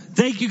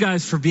Thank you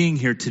guys for being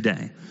here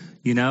today.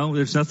 You know,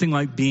 there's nothing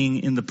like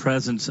being in the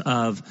presence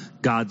of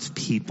God's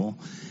people.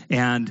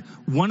 And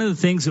one of the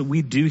things that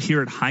we do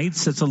here at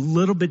Heights that's a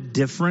little bit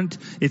different,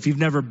 if you've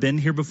never been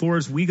here before,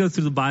 is we go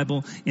through the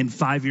Bible in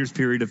 5 years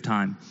period of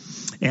time.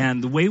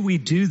 And the way we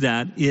do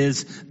that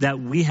is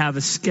that we have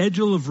a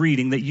schedule of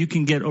reading that you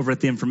can get over at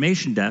the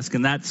information desk.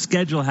 And that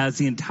schedule has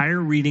the entire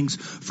readings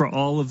for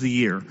all of the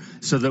year.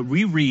 So that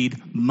we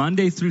read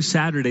Monday through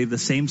Saturday the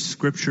same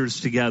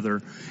scriptures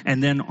together.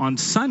 And then on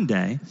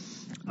Sunday,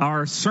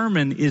 our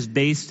sermon is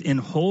based in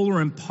whole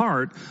or in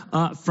part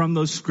from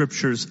those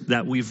scriptures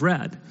that we've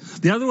read.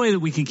 The other way that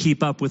we can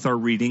keep up with our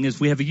reading is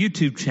we have a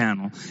YouTube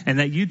channel, and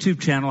that YouTube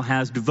channel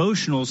has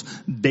devotionals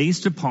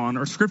based upon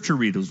our scripture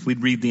readings.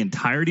 We'd read the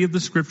entirety of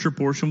the scripture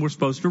portion we're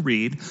supposed to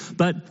read,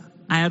 but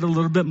I add a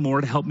little bit more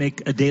to help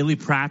make a daily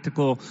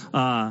practical,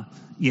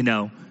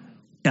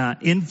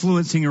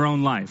 influencing your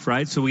own life,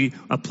 right? So we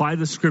apply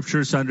the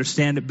scriptures to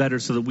understand it better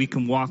so that we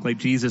can walk like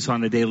Jesus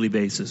on a daily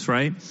basis,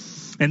 right?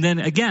 And then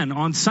again,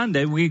 on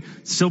Sunday, we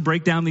still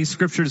break down these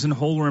scriptures in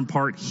whole or in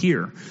part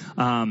here.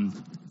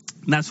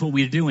 That's what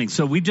we're doing.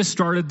 So we just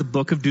started the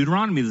book of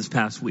Deuteronomy this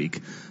past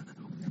week.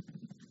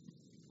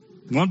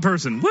 One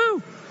person.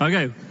 Woo!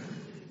 Okay.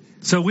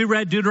 So we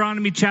read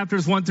Deuteronomy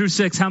chapters 1 through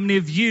 6. How many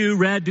of you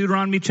read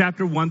Deuteronomy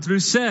chapter 1 through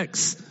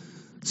 6?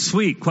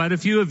 Sweet. Quite a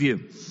few of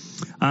you.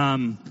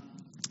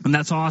 And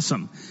that's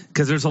awesome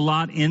because there's a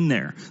lot in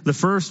there. The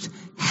first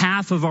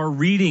half of our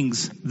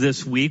readings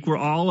this week were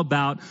all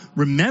about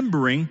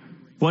remembering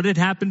what had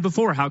happened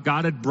before, how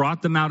God had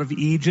brought them out of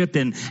Egypt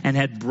and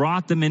had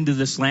brought them into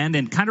this land,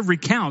 and kind of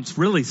recounts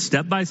really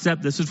step by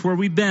step. This is where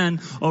we've been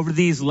over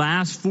these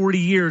last 40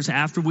 years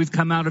after we've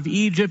come out of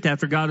Egypt,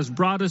 after God has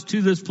brought us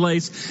to this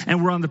place,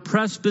 and we're on the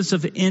precipice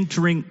of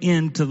entering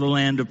into the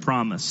land of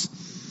promise.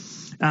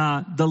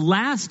 The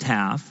last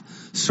half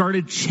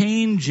started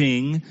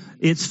changing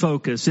its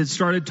focus. It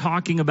started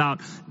talking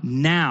about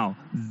now,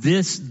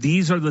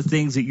 these are the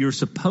things that you're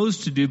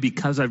supposed to do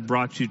because I've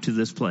brought you to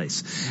this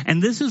place.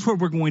 And this is where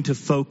we're going to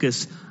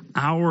focus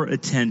our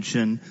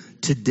attention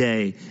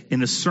today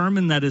in a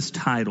sermon that is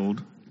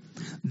titled,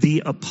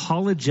 The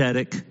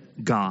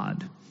Apologetic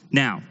God.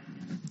 Now,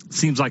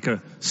 seems like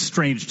a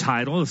strange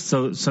title,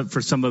 so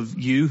for some of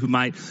you who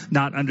might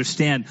not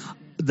understand,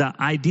 the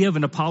idea of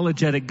an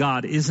apologetic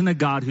God isn't a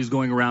God who's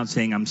going around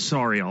saying, I'm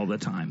sorry all the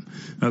time.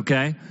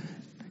 Okay?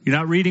 You're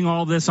not reading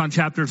all this on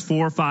chapters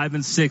 4, 5,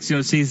 and 6. You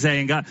know, see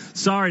saying, God,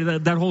 sorry,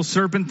 that whole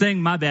serpent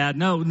thing, my bad.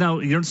 No,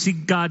 you don't see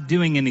God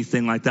doing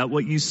anything like that.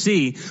 What you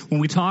see when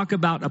we talk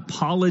about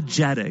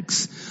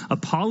apologetics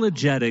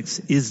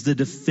is the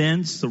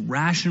defense, the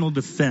rational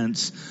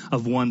defense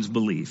of one's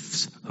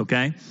beliefs.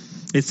 Okay?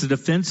 It's the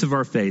defense of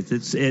our faith.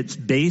 It's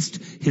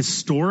based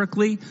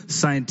historically,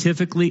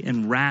 scientifically,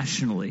 and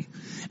rationally.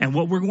 And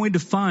what we're going to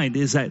find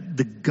is that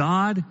the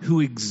God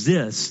who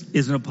exists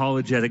is an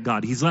apologetic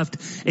God. He's left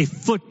a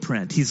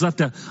footprint. He's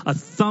left a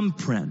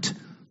thumbprint,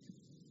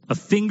 a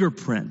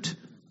fingerprint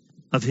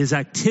of his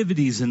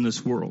activities in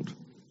this world.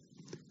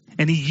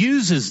 And he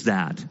uses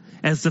that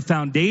as the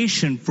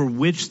foundation for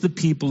which the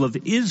people of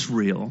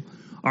Israel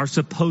are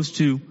supposed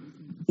to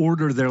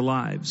order their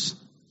lives.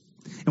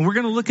 And we're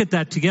going to look at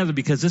that together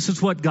because this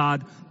is what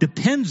God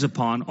depends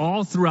upon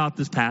all throughout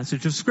this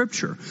passage of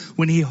Scripture.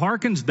 When he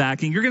hearkens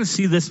back, and you're going to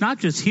see this not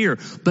just here,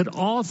 but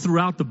all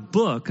throughout the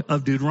book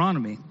of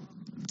Deuteronomy.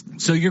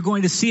 So you're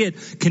going to see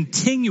it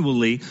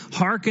continually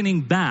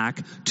hearkening back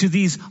to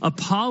these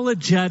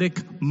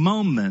apologetic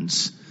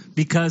moments,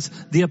 because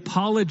the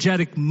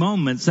apologetic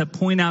moments that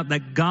point out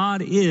that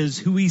God is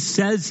who he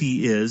says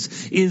he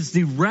is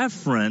the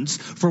reference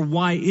for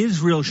why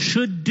Israel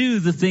should do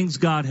the things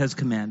God has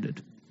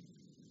commanded.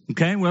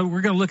 Okay, well,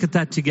 we're going to look at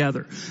that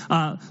together.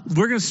 We're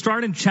going to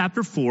start in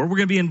chapter 4. We're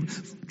going to be in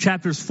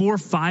chapters 4,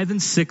 5,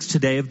 and 6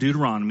 today of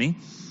Deuteronomy.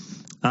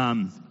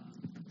 And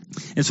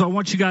so I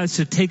want you guys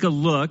to take a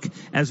look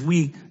as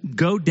we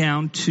go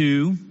down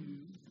to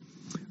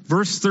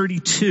verse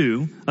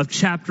 32 of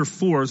chapter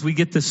 4 as we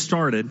get this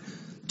started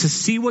to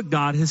see what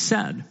God has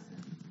said.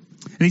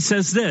 And he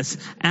says this,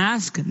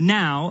 ask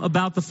now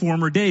about the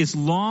former days,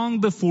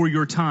 long before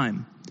your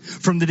time.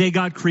 From the day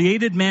God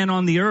created man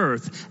on the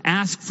earth,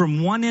 ask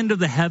from one end of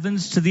the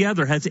heavens to the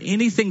other. Has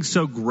anything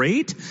so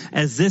great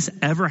as this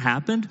ever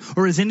happened?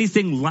 Or has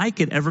anything like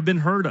it ever been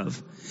heard of?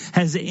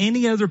 Has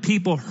any other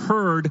people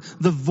heard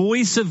the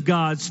voice of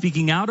God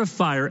speaking out of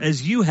fire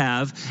as you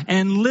have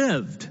and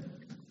lived?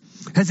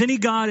 Has any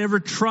God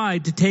ever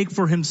tried to take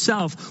for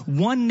himself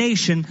one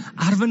nation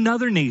out of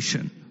another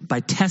nation? By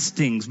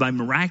testings, by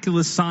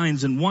miraculous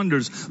signs and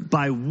wonders,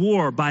 by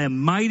war, by a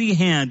mighty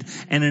hand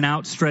and an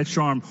outstretched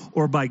arm,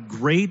 or by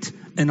great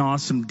and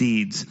awesome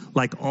deeds,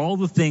 like all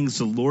the things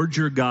the Lord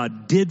your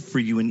God did for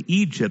you in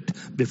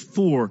Egypt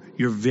before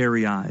your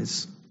very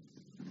eyes.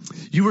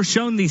 You were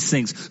shown these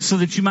things so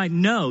that you might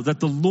know that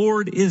the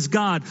Lord is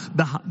God.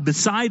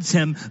 Besides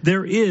him,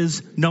 there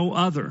is no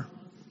other.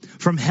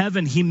 From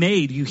heaven he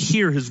made you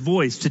hear his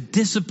voice to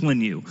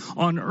discipline you.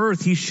 On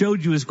earth he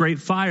showed you his great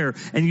fire,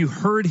 and you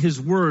heard his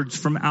words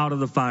from out of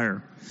the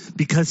fire.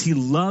 Because he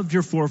loved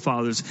your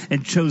forefathers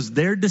and chose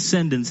their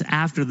descendants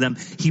after them,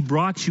 he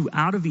brought you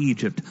out of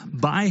Egypt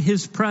by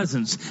his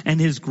presence and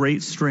his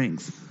great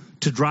strength,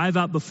 to drive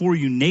out before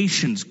you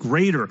nations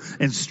greater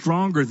and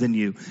stronger than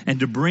you,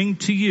 and to bring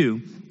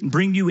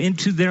you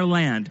into their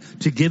land,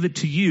 to give it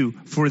to you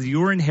for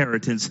your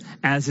inheritance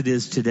as it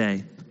is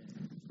today.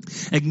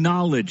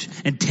 Acknowledge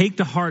and take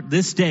to heart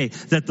this day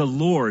that the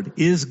Lord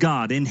is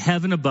God in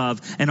heaven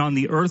above and on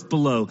the earth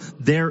below.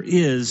 There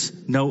is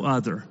no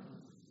other.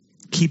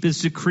 Keep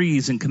his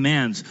decrees and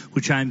commands,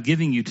 which I am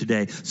giving you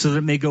today, so that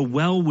it may go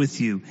well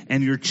with you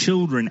and your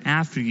children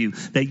after you,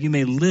 that you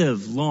may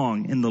live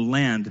long in the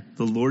land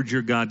the Lord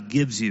your God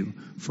gives you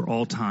for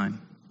all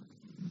time.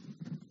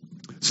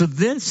 So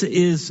this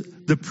is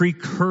the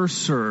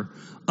precursor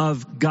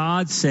of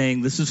God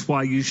saying, this is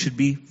why you should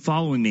be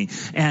following me.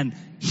 And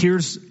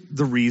here's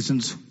the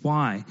reasons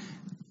why.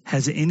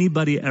 Has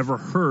anybody ever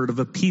heard of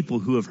a people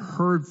who have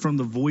heard from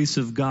the voice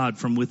of God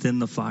from within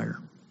the fire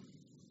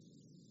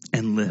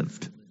and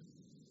lived?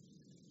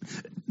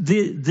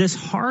 This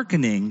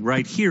hearkening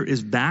right here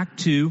is back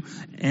to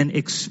an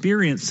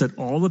experience that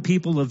all the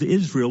people of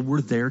Israel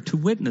were there to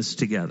witness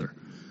together.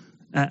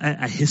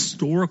 A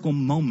historical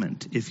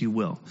moment, if you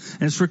will.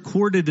 And it's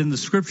recorded in the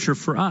scripture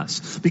for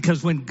us.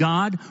 Because when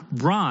God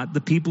brought the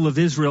people of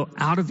Israel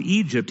out of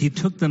Egypt, he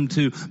took them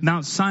to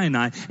Mount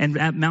Sinai. And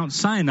at Mount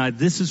Sinai,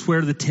 this is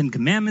where the 10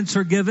 Commandments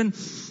are given.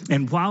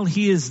 And while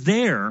he is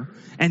there,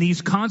 and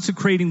he's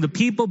consecrating the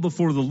people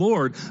before the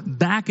Lord,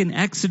 back in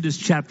Exodus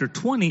chapter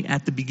 20,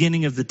 at the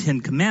beginning of the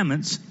 10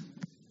 Commandments,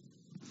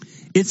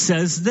 it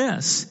says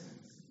this.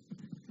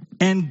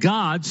 And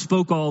God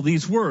spoke all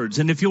these words.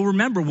 And if you'll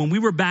remember, when we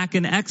were back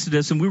in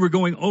Exodus and we were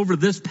going over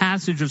this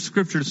passage of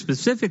scripture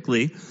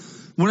specifically,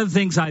 one of the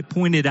things I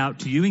pointed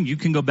out to you, and you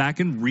can go back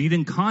and read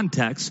in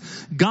context,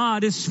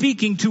 God is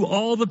speaking to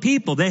all the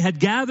people. They had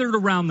gathered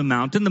around the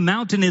mountain. The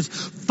mountain is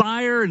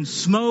fire and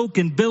smoke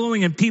and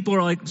billowing, and people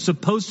are like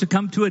supposed to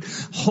come to it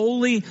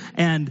holy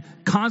and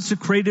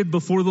consecrated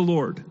before the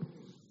Lord.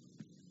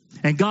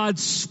 And God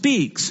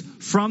speaks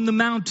from the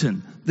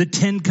mountain the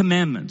 10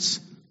 Commandments.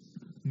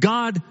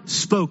 God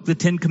spoke the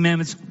 10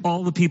 Commandments.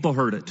 All the people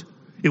heard it.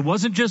 It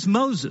wasn't just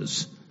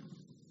Moses.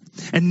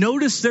 And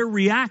notice their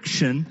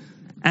reaction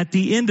at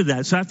the end of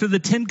that. So after the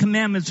 10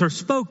 Commandments are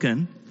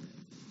spoken,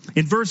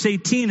 in verse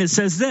 18 it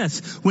says this.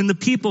 When the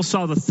people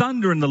saw the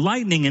thunder and the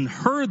lightning and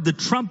heard the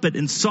trumpet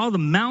and saw the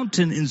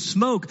mountain in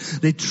smoke,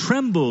 they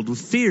trembled with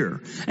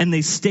fear. And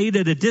they stayed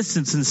at a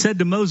distance and said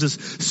to Moses,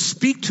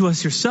 "Speak to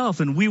us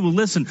yourself and we will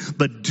listen,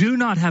 but do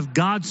not have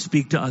God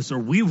speak to us or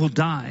we will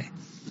die."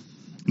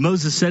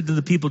 Moses said to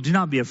the people, "Do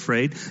not be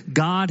afraid.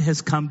 God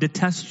has come to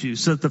test you,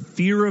 so that the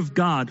fear of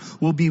God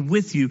will be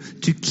with you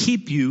to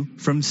keep you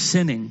from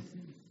sinning."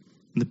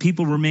 And the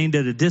people remained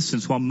at a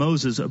distance while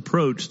Moses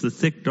approached the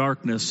thick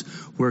darkness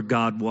where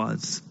God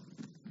was.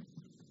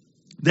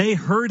 They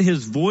heard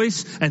his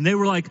voice and they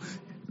were like,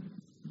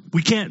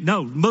 "We can't,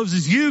 no,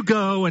 Moses, you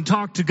go and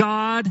talk to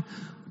God.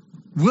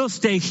 We'll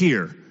stay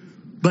here.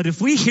 But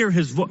if we hear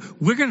his voice,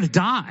 we're going to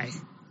die."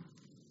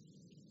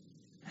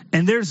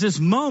 And there's this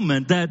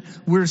moment that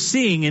we're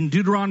seeing in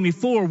Deuteronomy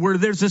 4 where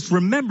there's this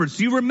remembrance.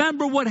 Do you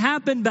remember what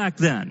happened back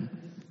then?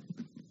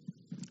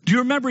 Do you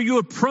remember you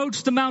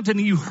approached the mountain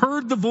and you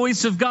heard the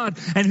voice of God?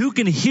 And who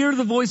can hear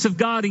the voice of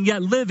God and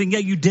yet live? And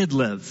yet you did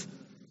live.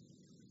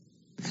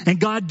 And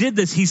God did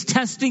this. He's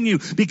testing you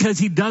because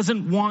he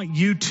doesn't want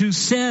you to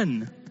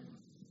sin.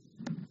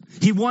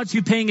 He wants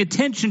you paying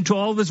attention to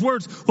all of his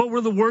words. What were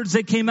the words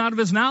that came out of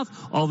his mouth?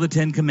 All the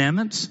 10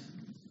 Commandments.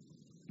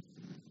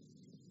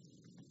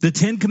 The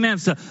 10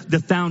 Commandments, the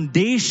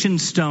foundation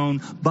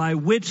stone by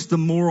which the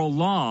moral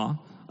law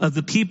of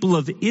the people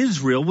of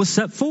Israel was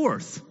set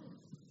forth.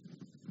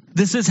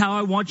 This is how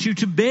I want you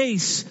to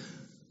base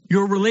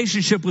your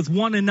relationship with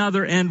one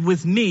another and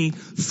with me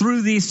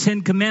through these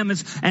 10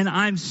 Commandments. And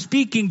I'm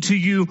speaking to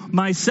you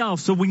myself.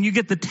 So when you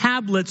get the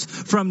tablets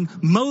from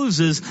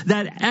Moses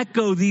that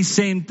echo these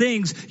same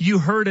things, you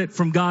heard it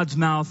from God's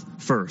mouth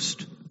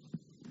first.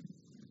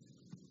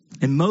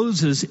 And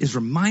Moses is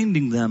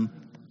reminding them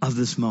of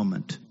this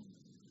moment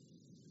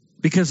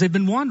because they've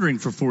been wandering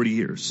for 40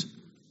 years.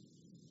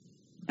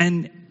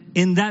 And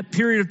in that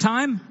period of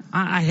time,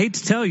 I hate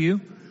to tell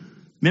you,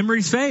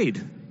 memories fade.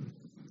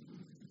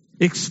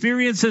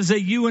 Experiences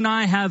that you and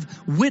I have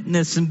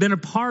witnessed and been a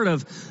part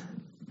of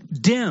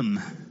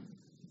dim.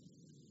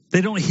 They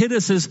don't hit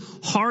us as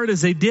hard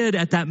as they did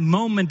at that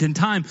moment in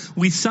time.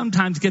 We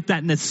sometimes get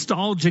that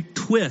nostalgic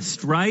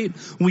twist, right?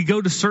 When we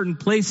go to certain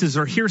places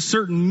or hear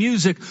certain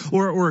music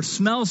or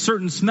smell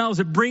certain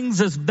smells, it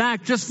brings us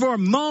back just for a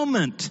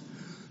moment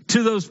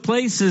to those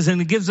places,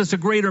 and it gives us a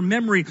greater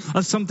memory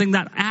of something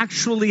that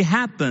actually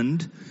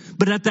happened.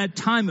 But at that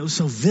time, it was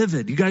so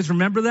vivid. You guys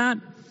remember that?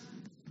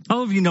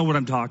 All of you know what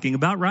I'm talking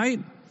about, right?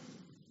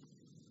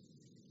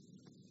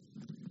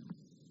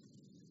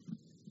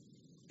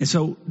 And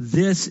so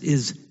this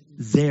is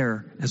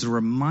there as a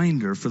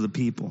reminder for the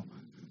people.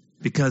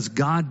 Because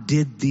God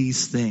did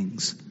these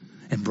things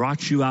and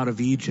brought you out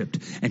of Egypt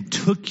and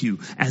took you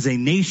as a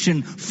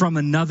nation from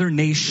another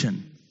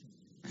nation.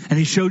 And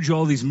he showed you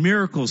all these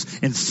miracles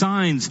and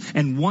signs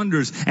and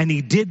wonders. And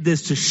he did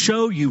this to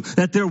show you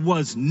that there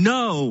was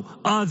no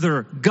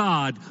other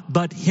God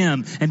but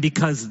him. And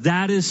because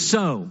that is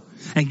so,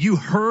 and you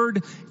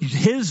heard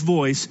his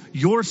voice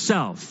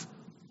yourself,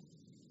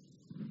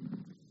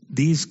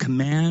 these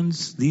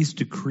commands, these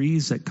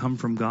decrees that come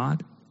from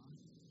God,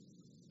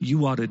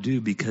 you ought to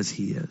do because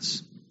he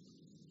is.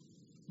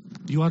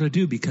 You ought to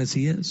do because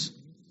he is.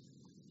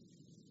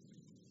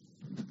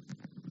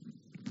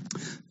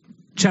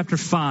 Chapter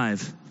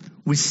 5,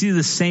 we see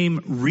the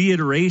same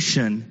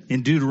reiteration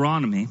in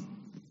Deuteronomy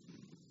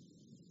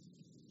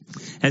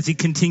as he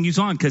continues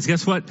on. Because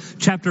guess what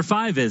chapter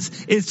 5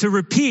 is? It's a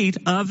repeat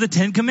of the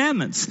 10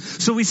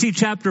 Commandments. So we see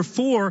chapter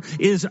 4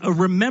 is a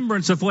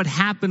remembrance of what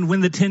happened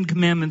when the 10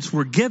 Commandments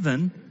were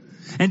given.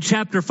 And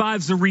chapter 5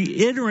 is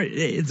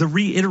the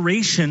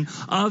reiteration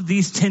of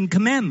these 10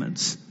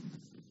 Commandments.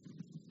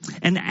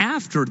 And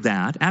after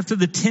that, after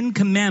the 10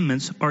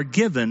 Commandments are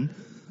given,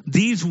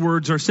 these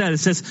words are said. It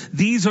says,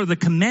 these are the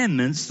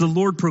commandments the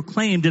Lord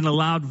proclaimed in a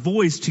loud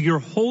voice to your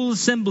whole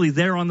assembly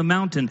there on the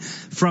mountain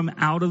from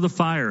out of the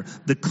fire,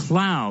 the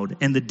cloud,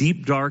 and the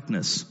deep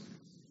darkness.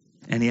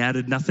 And he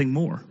added nothing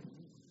more.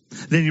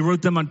 Then he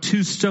wrote them on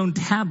 2 stone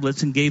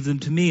tablets and gave them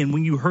to me. And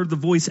when you heard the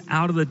voice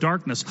out of the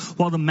darkness,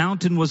 while the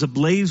mountain was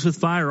ablaze with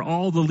fire,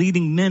 all the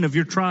leading men of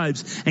your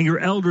tribes and your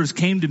elders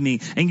came to me.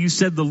 And you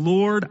said, the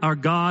Lord our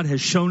God has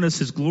shown us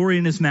his glory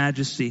and his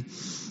majesty.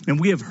 And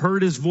we have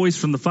heard his voice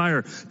from the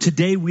fire.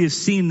 Today we have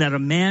seen that a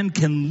man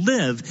can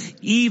live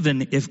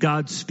even if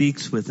God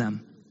speaks with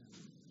him.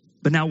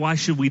 But now why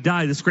should we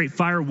die? This great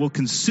fire will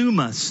consume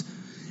us,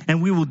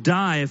 and we will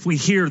die if we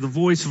hear the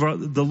voice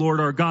of the Lord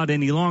our God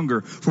any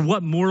longer. For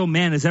what mortal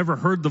man has ever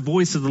heard the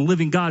voice of the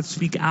living God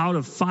speak out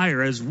of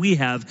fire as we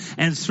have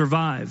and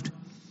survived?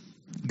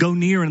 Go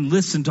near and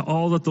listen to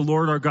all that the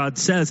Lord our God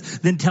says.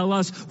 Then tell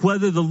us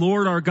whether the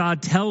Lord our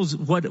God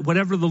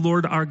whatever the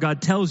Lord our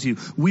God tells you,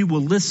 we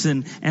will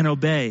listen and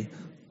obey.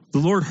 The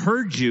Lord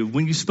heard you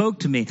when you spoke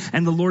to me,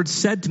 and the Lord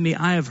said to me,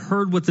 I have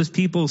heard what this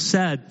people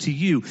said to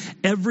you.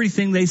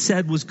 Everything they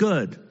said was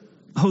good.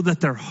 Oh,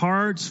 that their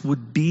hearts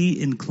would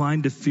be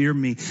inclined to fear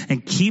me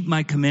and keep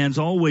my commands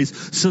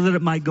always, so that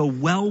it might go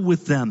well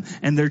with them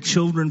and their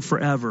children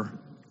forever.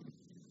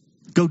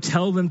 Go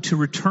tell them to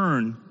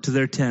return to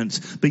their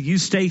tents, but you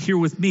stay here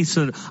with me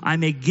so that I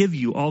may give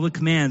you all the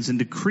commands and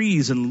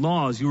decrees and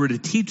laws you are to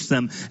teach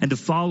them and to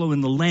follow in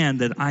the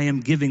land that I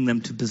am giving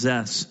them to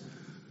possess.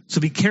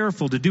 So be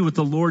careful to do what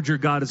the Lord your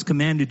God has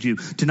commanded you,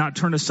 to not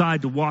turn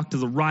aside to walk to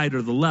the right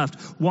or the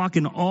left. Walk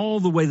in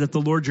all the way that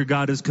the Lord your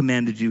God has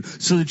commanded you,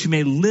 so that you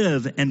may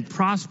live and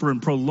prosper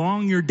and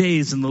prolong your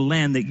days in the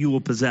land that you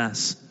will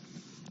possess.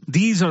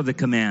 These are the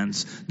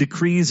commands,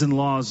 decrees, and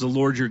laws the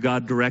Lord your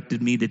God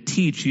directed me to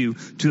teach you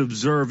to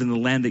observe in the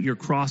land that you're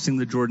crossing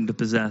the Jordan to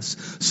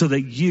possess, so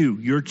that you,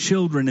 your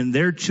children, and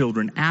their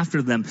children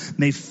after them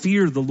may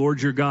fear the Lord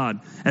your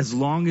God as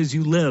long as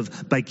you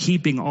live, by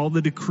keeping all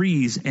the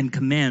decrees and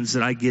commands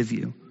that I give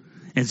you,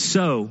 and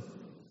so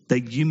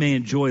that you may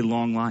enjoy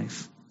long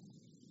life.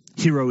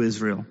 Hear, O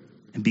Israel,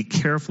 and be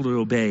careful to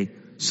obey,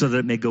 so that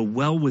it may go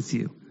well with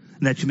you,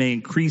 and that you may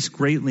increase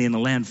greatly in the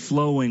land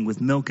flowing with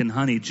milk and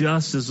honey,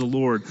 just as the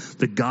Lord,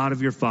 the God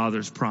of your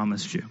fathers,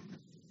 promised you.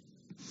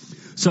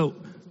 So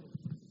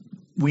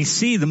we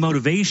see the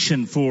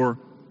motivation for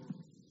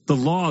the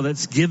law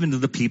that's given to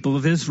the people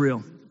of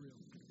Israel.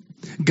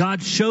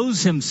 God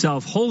shows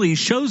himself holy. He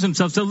shows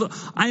himself. So look,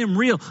 I am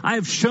real. I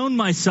have shown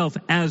myself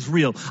as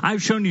real.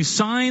 I've shown you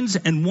signs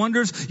and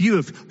wonders. You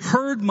have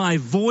heard my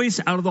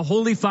voice out of the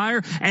holy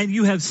fire, and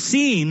you have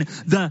seen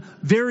the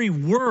very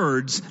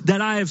words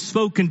that I have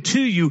spoken to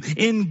you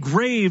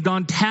engraved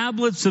on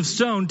tablets of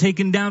stone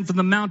taken down from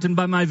the mountain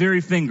by my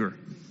very finger.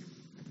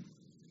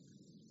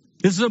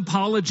 This is an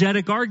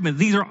apologetic argument.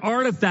 These are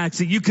artifacts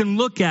that you can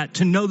look at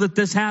to know that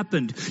this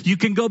happened. You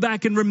can go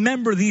back and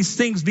remember these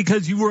things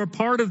because you were a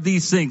part of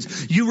these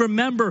things. You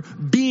remember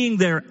being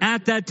there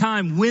at that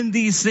time when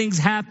these things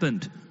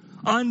happened.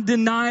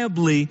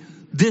 Undeniably,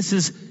 this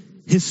is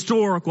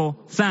historical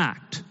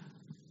fact.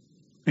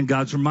 And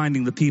God's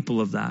reminding the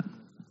people of that.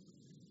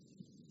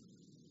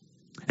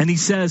 And he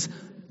says,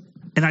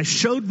 and I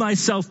showed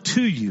myself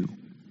to you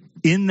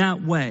in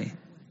that way,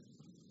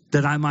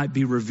 that I might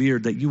be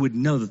revered, that you would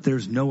know that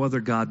there's no other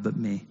God but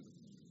me,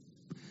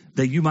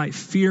 that you might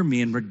fear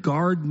me and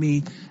regard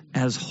me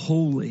as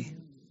holy.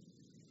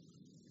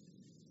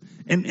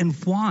 And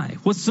why?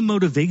 What's the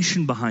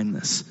motivation behind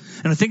this?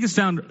 And I think it's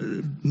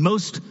found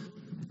most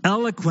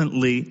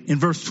eloquently in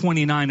verse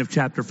 29 of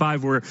chapter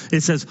 5, where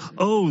it says,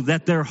 oh,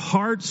 that their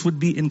hearts would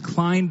be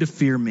inclined to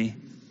fear me.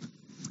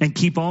 and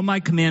keep all my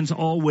commands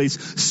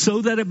always,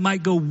 so that it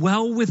might go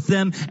well with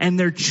them and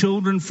their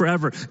children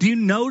forever. Do you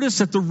notice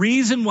that the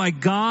reason why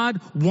God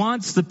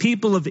wants the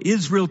people of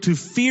Israel to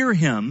fear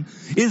him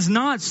is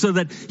not so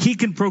that he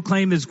can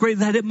proclaim his grace,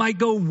 that it might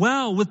go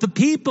well with the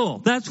people.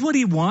 That's what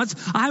he wants.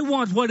 I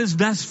want what is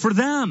best for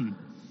them.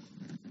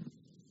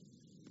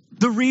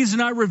 The reason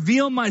I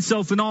reveal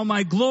myself in all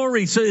my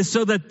glory is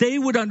so that they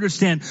would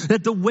understand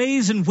that the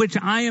ways in which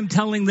I am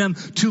telling them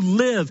to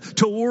live,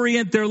 to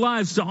orient their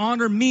lives, to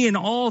honor me in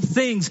all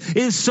things,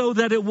 is so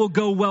that it will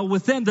go well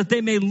with them, that they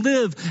may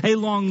live a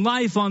long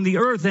life on the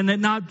earth, and it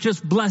not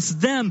just bless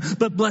them,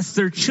 but bless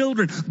their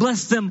children,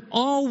 bless them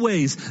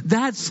always.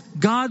 That's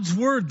God's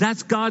word.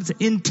 That's God's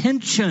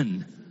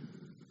intention,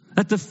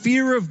 that the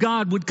fear of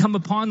God would come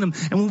upon them.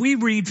 And when we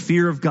read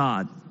fear of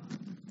God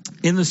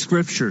in the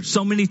scripture,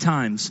 so many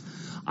times,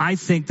 I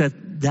think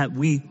that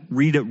we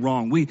read it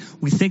wrong. We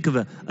think of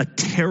a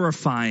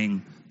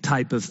terrifying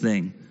type of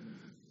thing.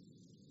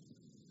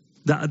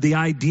 The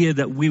idea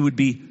that we would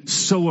be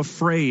so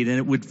afraid and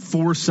it would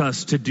force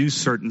us to do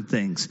certain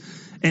things.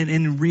 And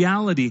in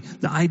reality,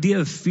 the idea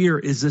of fear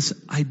is this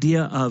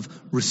idea of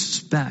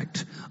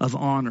respect, of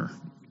honor.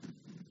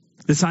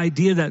 This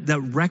idea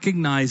that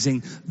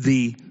recognizing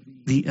the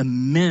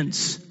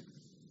immense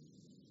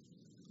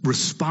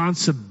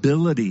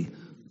responsibility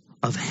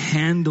of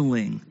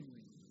handling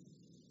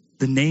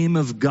the name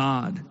of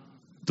God,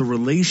 the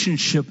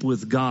relationship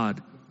with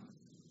God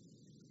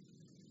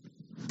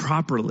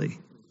properly.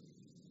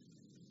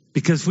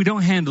 Because if we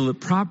don't handle it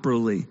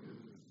properly,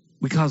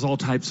 we cause all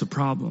types of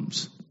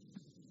problems.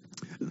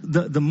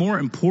 The more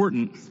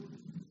important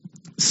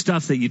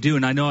stuff that you do,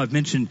 and I know I've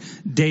mentioned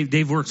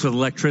Dave works with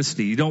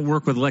electricity. You don't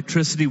work with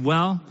electricity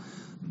well,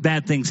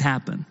 bad things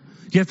happen.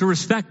 You have to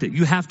respect it.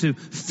 You have to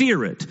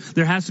fear it.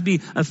 There has to be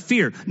a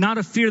fear, not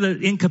a fear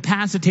that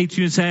incapacitates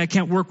you and say, I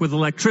can't work with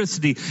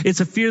electricity. It's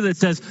a fear that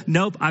says,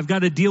 nope, I've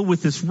got to deal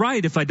with this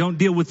right. If I don't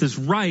deal with this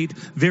right,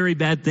 very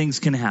bad things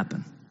can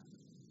happen.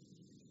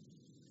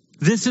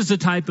 This is the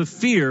type of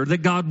fear that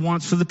God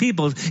wants for the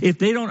people. If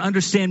they don't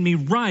understand me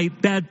right,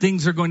 bad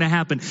things are going to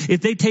happen.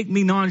 If they take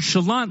me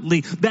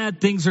nonchalantly,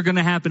 bad things are going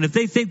to happen. If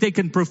they think they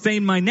can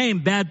profane my name,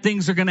 bad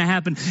things are going to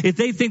happen. If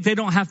they think they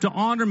don't have to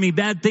honor me,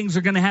 bad things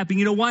are going to happen.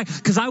 You know why?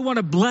 Because I want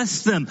to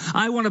bless them.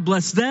 I want to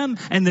bless them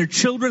and their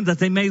children, that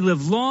they may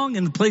live long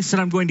in the place that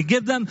I'm going to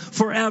give them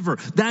forever.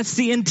 That's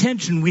the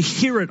intention. We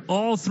hear it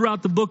all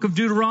throughout the book of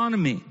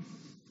Deuteronomy.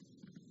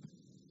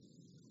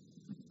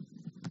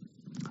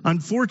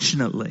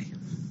 Unfortunately,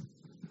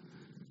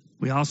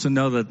 we also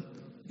know that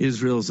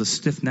Israel is a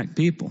stiff-necked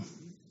people.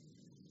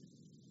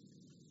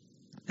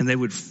 And they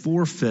would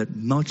forfeit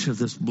much of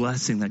this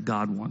blessing that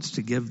God wants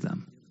to give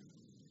them,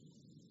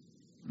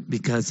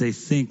 because they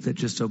think that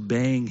just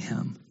obeying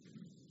him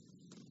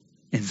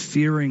and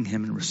fearing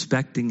him and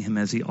respecting him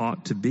as he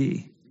ought to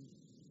be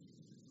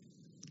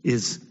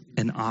is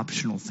an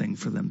optional thing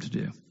for them to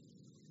do.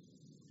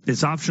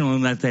 It's optional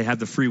in that they have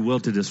the free will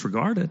to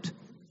disregard it.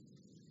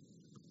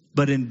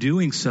 But in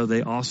doing so,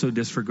 they also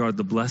disregard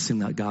the blessing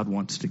that God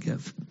wants to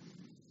give.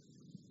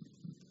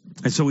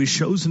 And so he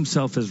shows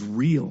himself as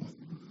real,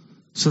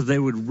 so they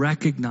would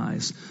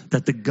recognize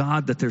that the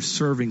God that they're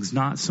serving is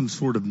not some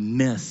sort of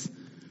myth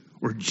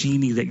or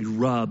genie that you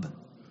rub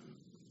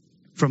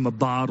from a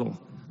bottle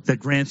that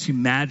grants you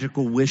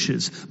magical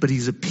wishes, but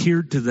he's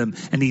appeared to them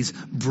and he's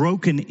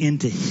broken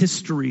into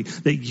history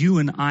that you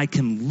and I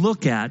can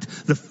look at,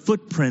 the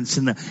footprints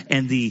and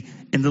the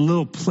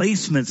little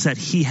placements that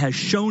he has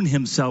shown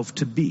himself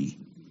to be.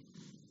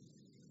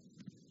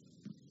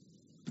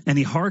 And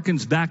he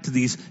harkens back to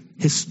these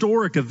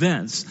historic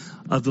events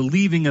of the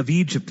leaving of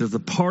Egypt, of the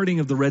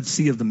parting of the Red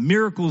Sea, of the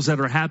miracles that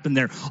are happened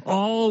there.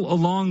 All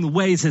along the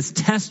way, he says,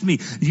 test me.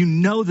 You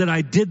know that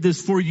I did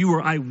this for you,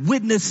 or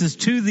eyewitnesses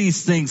to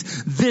these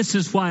things. This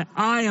is why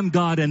I am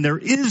God and there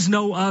is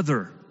no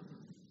other.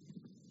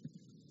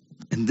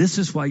 And this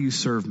is why you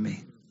serve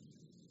me,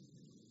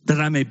 that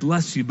I may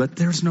bless you, but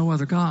there's no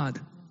other God.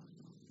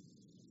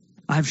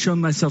 I've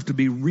shown myself to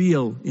be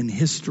real in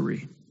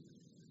history.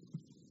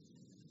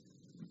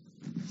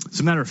 As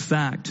a matter of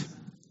fact,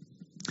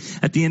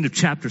 at the end of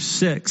chapter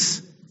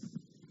 6,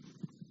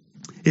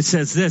 it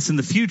says this: in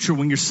the future,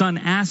 when your son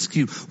asks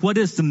you, what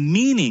is the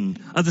meaning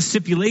of the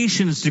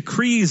stipulations,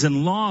 decrees,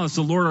 and laws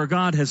the Lord our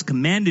God has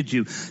commanded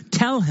you,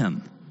 tell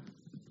him,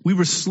 we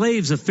were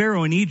slaves of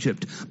Pharaoh in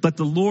Egypt, but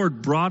the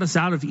Lord brought us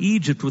out of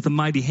Egypt with a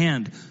mighty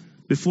hand.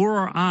 Before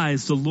our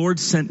eyes, the Lord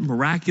sent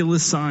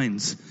miraculous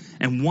signs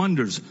and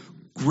wonders,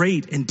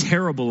 great and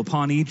terrible,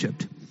 upon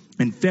Egypt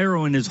and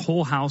Pharaoh and his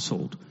whole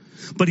household.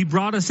 But he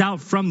brought us out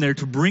from there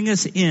to bring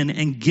us in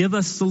and give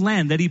us the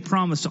land that he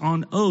promised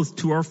on oath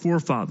to our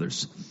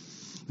forefathers.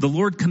 The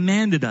Lord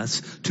commanded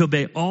us to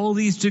obey all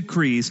these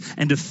decrees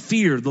and to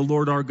fear the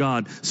Lord our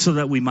God, so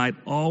that we might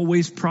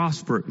always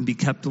prosper and be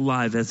kept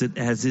alive, as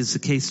is the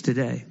case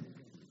today.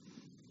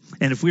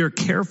 And if we are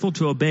careful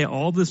to obey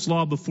all this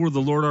law before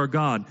the Lord our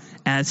God,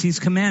 as he's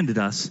commanded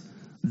us,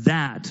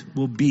 that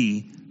will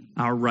be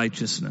our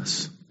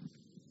righteousness.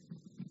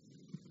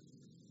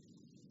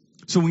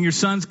 So when your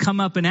sons come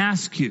up and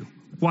ask you,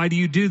 why do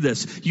you do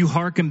this? You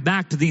hearken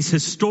back to these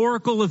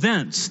historical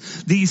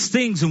events, these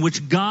things in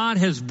which God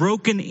has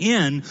broken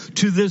in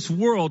to this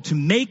world to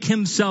make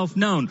himself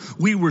known.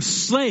 We were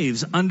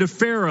slaves under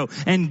Pharaoh,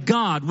 and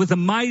God, with a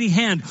mighty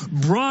hand,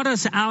 brought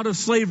us out of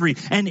slavery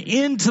and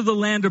into the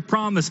land of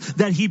promise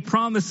that he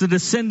promised the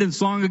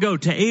descendants long ago,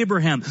 to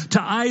Abraham,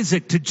 to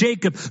Isaac, to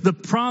Jacob, the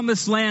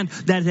promised land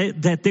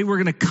that they were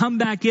going to come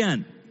back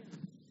in.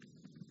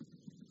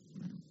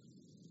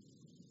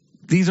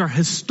 These are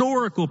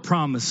historical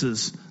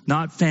promises,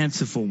 not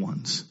fanciful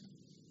ones.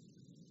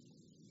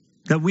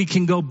 That we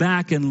can go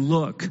back and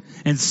look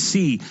and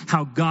see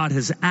how God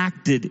has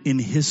acted in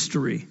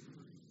history.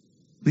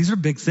 These are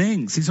big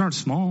things. These aren't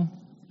small.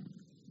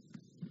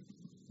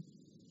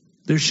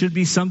 There should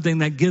be something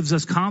that gives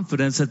us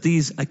confidence that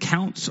these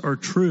accounts are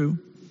true.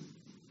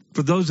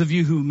 For those of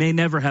you who may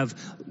never have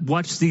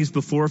watched these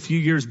before, a few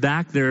years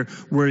back, there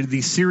were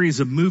these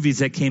series of movies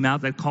that came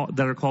out that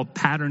are called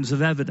Patterns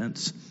of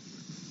Evidence.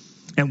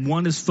 And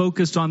one is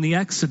focused on the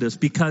Exodus,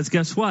 because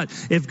guess what?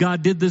 If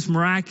God did this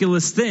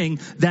miraculous thing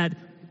that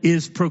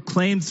is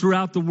proclaimed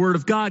throughout the Word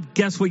of God,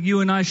 guess what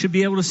you and I should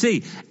be able to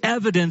see?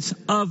 Evidence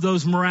of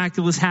those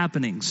miraculous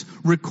happenings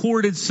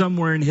recorded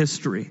somewhere in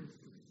history.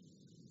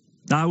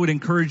 Now, I would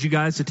encourage you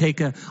guys to take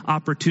an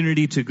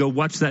opportunity to go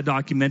watch that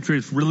documentary.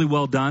 It's really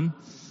well done.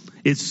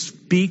 They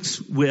speak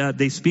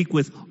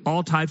with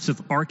all types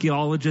of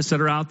archaeologists that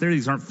are out there.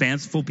 These aren't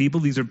fanciful people.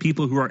 These are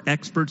people who are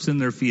experts in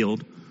their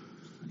field.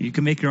 You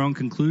can make your own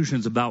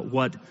conclusions about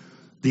what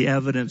the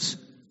evidence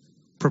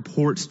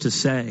purports to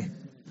say.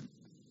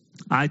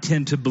 I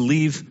tend to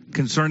believe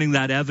concerning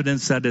that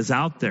evidence that is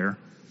out there,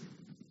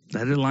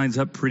 that it lines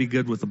up pretty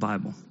good with the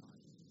Bible.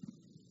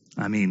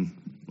 I mean,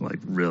 like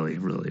really,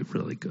 really,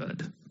 really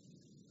good.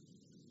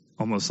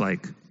 Almost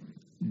like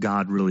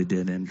God really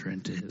did enter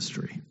into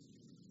history.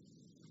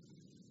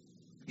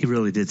 He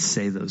really did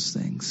say those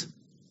things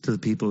to the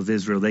people of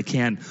Israel. They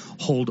can't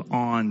hold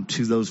on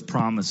to those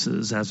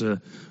promises as a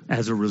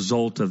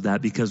result of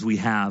that, because we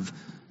have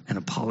an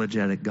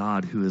apologetic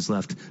God who has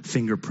left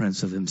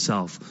fingerprints of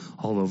himself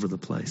all over the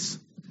place.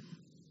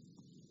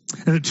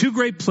 And the two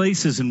great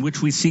places in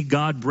which we see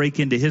God break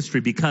into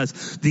history,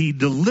 because the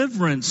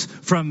deliverance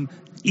from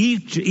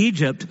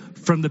Egypt,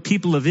 from the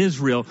people of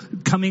Israel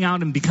coming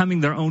out and becoming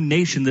their own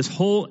nation, this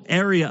whole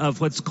area of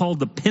what's called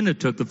the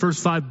Pentateuch, the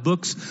first 5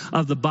 books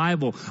of the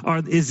Bible,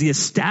 is the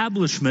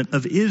establishment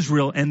of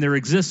Israel and their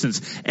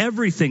existence.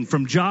 Everything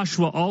from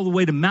Joshua all the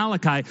way to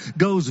Malachi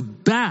goes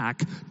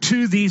back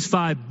to these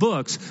 5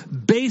 books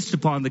based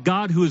upon the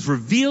God who has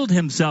revealed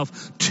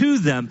himself to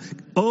them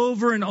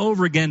over and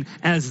over again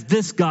as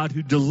this God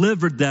who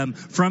delivered them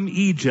from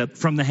Egypt,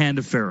 from the hand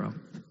of Pharaoh.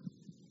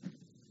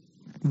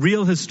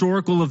 Real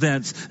historical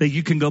events that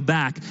you can go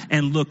back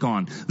and look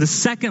on. The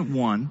second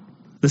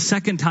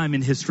time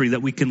in history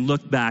that we can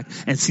look back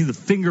and see the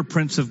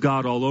fingerprints of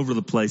God all over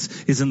the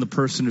place is in the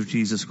person of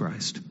Jesus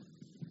Christ.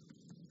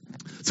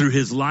 Through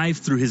his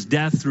life, through his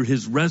death, through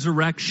his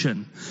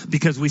resurrection,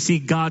 because we see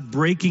God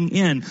breaking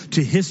in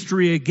to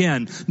history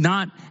again,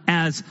 not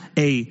as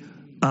a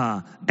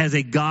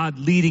God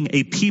leading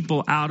a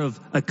people out of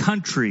a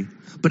country,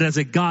 but as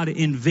a God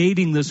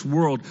invading this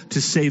world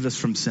to save us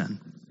from sin.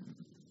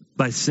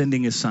 By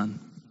sending his son,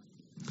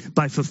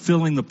 by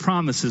fulfilling the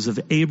promises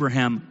of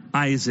Abraham,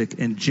 Isaac,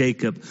 and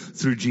Jacob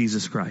through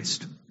Jesus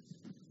Christ.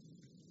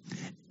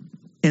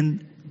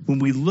 And when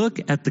we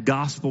look at the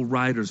gospel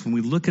writers, when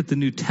we look at the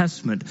New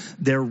Testament,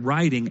 they're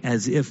writing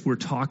as if we're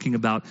talking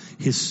about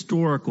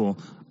historical,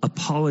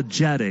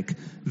 apologetic,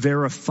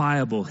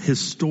 verifiable,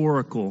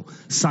 historical,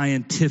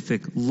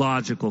 scientific,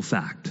 logical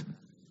fact.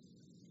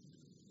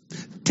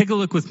 Take a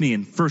look with me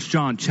in 1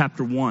 John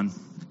chapter 1.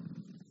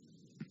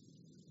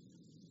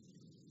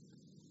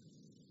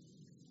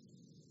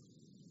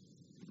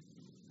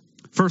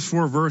 First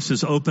 4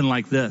 verses open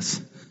like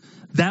this.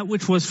 That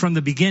which was from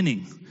the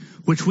beginning,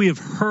 which we have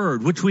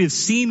heard, which we have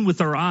seen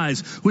with our eyes,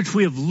 which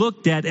we have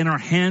looked at and our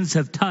hands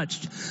have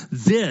touched,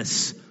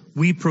 this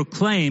we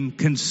proclaim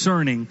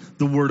concerning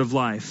the word of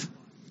life.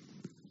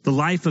 The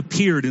life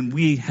appeared and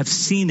we have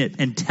seen it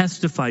and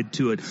testified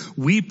to it.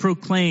 We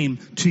proclaim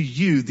to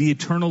you the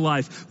eternal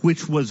life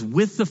which was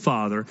with the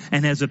Father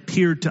and has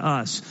appeared to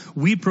us.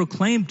 We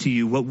proclaim to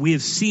you what we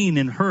have seen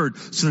and heard,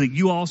 so that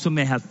you also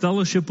may have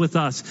fellowship with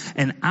us.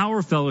 And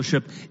our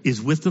fellowship is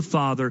with the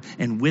Father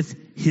and with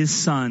his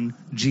Son,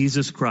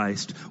 Jesus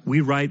Christ.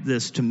 We write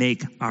this to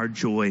make our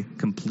joy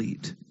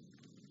complete.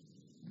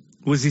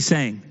 What is he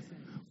saying?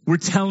 We're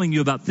telling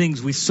you about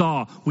things we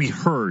saw, we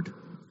heard.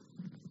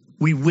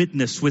 We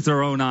witnessed with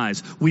our own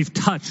eyes. We've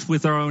touched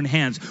with our own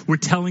hands. We're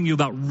telling you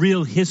about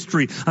real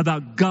history,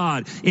 about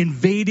God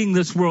invading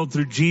this world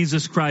through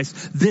Jesus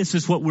Christ. This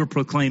is what we're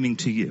proclaiming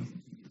to you.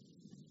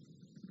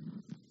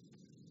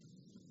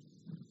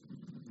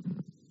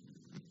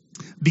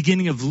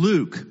 Beginning of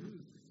Luke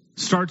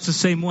starts the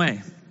same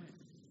way.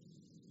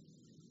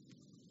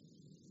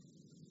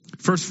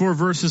 First 4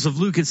 verses of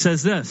Luke, it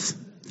says this.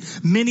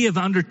 Many have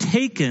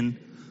undertaken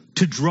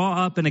to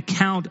draw up an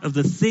account of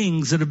the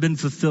things that have been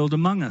fulfilled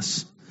among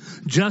us,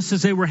 just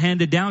as they were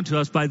handed down to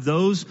us by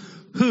those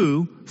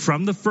who,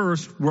 from the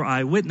first, were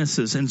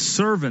eyewitnesses and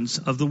servants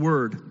of the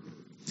word.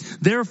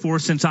 Therefore,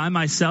 since I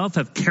myself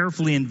have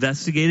carefully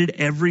investigated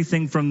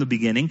everything from the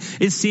beginning,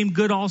 it seemed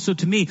good also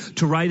to me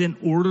to write an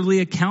orderly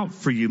account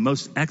for you,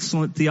 most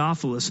excellent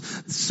Theophilus,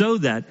 so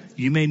that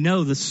you may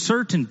know the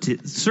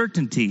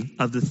certainty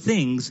of the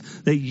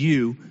things that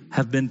you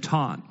have been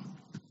taught.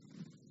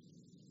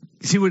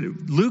 You see what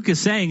Luke is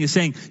saying,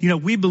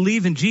 we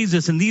believe in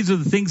Jesus and these are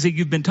the things that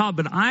you've been taught,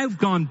 but I've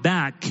gone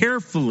back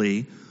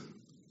carefully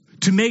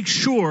to make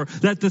sure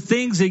that the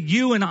things that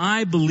you and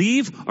I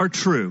believe are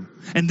true.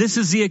 And this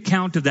is the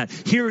account of that.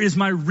 Here is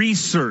my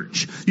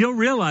research. You don't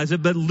realize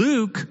it, but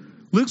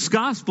Luke's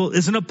gospel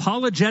is an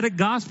apologetic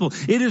gospel.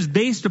 It is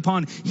based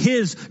upon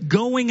his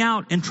going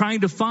out and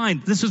trying to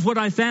find, this is what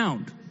I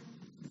found.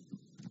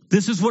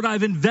 This is what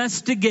I've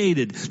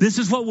investigated. This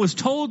is what was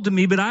told to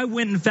me, but I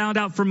went and found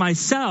out for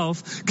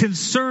myself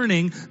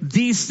concerning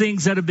these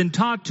things that have been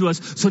taught to us.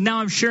 So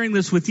now I'm sharing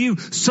this with you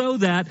so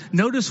that,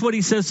 notice what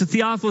he says to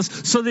Theophilus,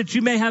 so that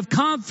you may have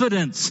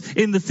confidence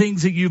in the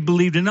things that you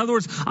believed. In other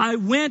words, I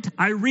went,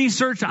 I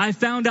researched, I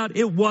found out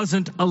it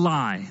wasn't a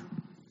lie.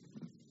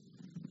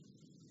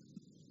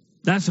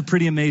 That's a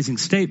pretty amazing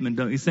statement,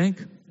 don't you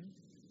think?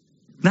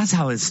 That's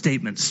how his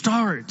statement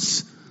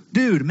starts.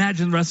 Dude,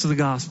 imagine the rest of the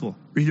gospel.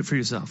 Read it for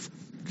yourself.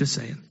 Just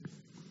saying.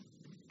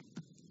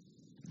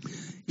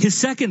 His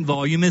second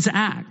volume is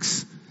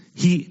Acts.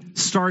 He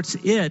starts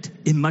it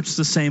in much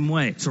the same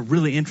way. It's a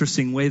really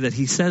interesting way that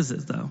he says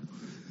it, though.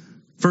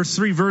 First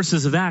 3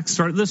 verses of Acts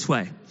start this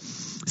way.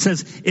 It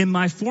says, in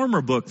my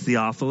former book,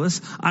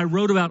 Theophilus, I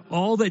wrote about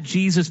all that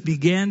Jesus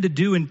began to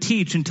do and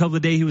teach until the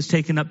day he was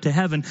taken up to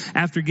heaven,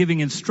 after giving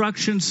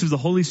instructions through the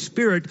Holy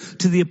Spirit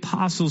to the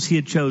apostles he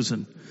had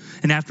chosen.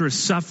 And after his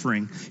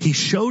suffering, he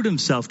showed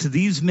himself to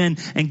these men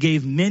and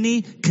gave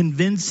many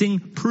convincing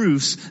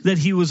proofs that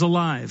he was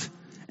alive,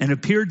 and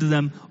appeared to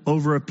them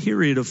over a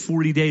period of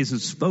 40 days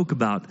and spoke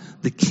about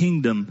the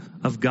kingdom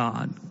of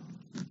God.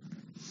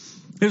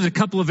 There's a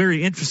couple of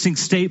very interesting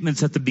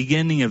statements at the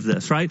beginning of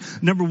this, right?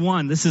 Number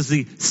 1, this is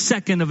the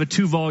second of a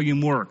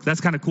 2-volume work. That's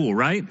kind of cool,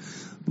 right?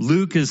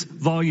 Luke is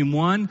volume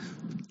 1,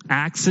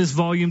 Acts is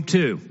volume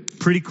 2.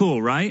 Pretty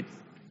cool, right?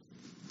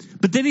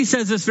 But then he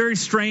says this very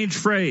strange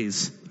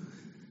phrase.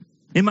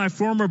 In my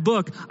former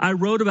book, I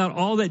wrote about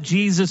all that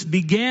Jesus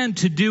began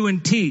to do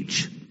and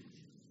teach.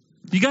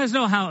 You guys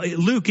know how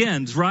Luke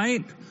ends,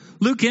 right?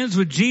 Luke ends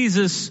with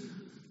Jesus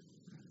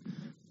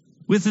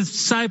with his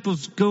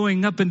disciples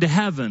going up into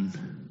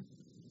heaven.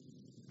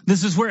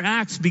 This is where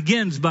Acts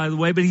begins, by the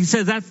way, but he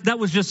says that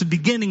was just the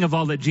beginning of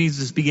all that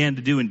Jesus began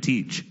to do and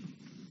teach.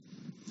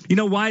 You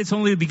know why it's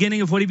only the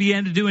beginning of what he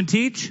began to do and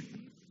teach?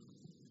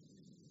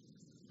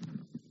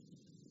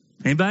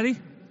 Anybody?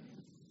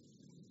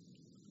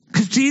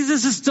 Because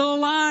Jesus is still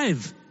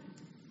alive.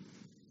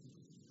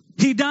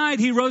 He died.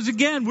 He rose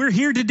again. We're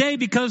here today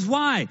because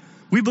why?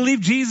 We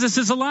believe Jesus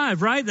is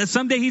alive, right? That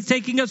someday he's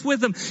taking us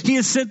with him. He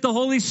has sent the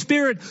Holy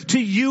Spirit to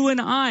you and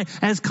I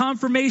as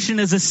confirmation,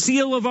 as a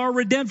seal of our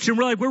redemption.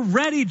 We're like, we're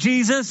ready,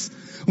 Jesus.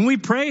 When we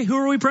pray, who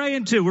are we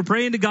praying to? We're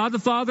praying to God the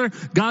Father,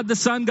 God the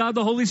Son, God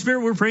the Holy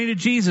Spirit. We're praying to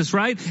Jesus,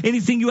 right?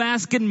 Anything you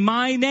ask in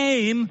my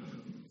name,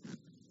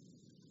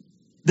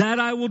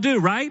 that I will do,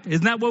 right?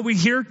 Isn't that what we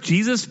hear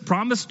Jesus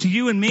promised to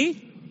you and me?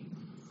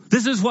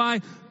 This is why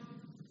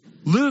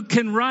Luke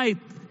can write,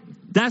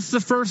 that's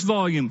the first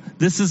volume.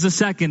 This is the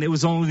second. It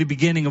was only the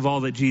beginning of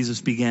all that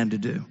Jesus began to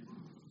do.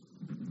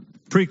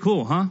 Pretty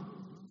cool, huh?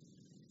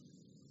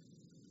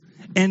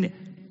 And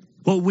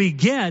what we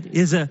get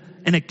is an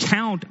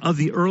account of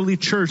the early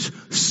church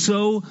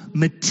so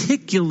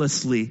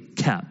meticulously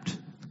kept.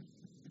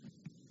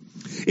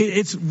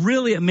 It's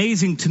really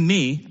amazing to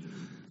me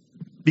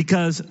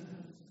because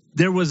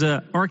there was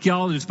an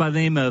archaeologist by the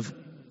name of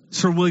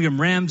Sir William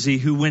Ramsay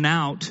who went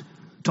out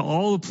to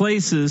all the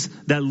places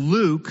that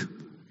Luke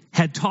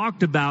had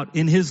talked about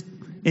in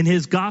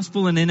his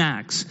gospel and in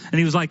Acts. And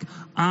he was like,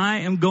 I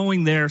am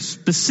going there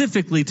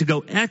specifically to go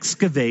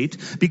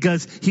excavate,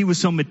 because he was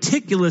so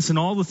meticulous in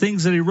all the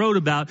things that he wrote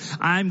about.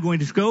 I'm going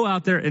to go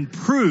out there and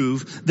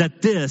prove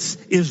that this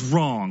is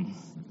wrong.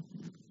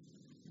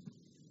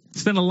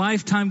 Spent a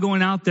lifetime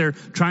going out there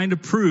trying to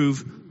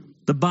prove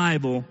the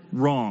Bible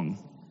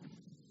wrong.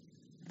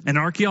 An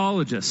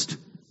archaeologist.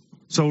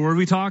 So what are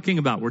we talking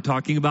about? We're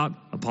talking about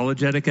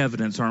apologetic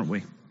evidence, aren't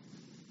we?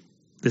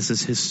 This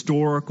is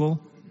historical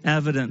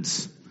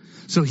evidence.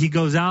 So he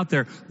goes out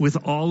there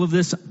with all of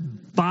this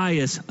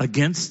bias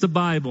against the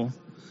Bible,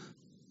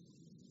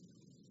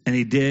 and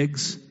he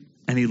digs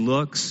and he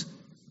looks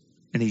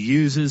and he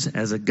uses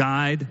as a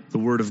guide the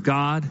Word of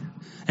God,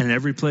 and in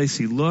every place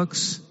he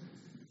looks,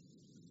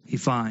 he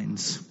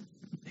finds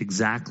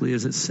exactly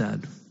as it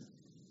said.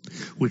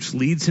 Which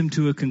leads him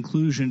to a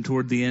conclusion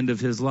toward the end of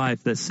his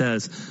life that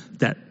says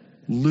that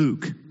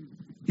Luke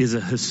is a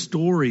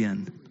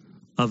historian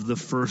of the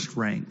first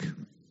rank.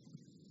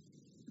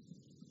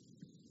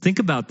 Think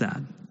about that.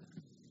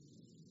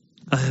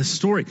 A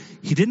historian.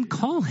 He didn't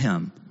call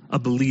him a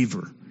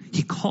believer.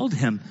 He called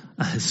him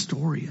a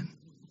historian.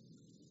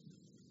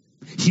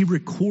 He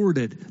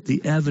recorded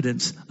the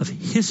evidence of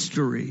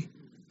history.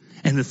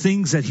 And the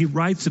things that he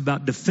writes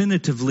about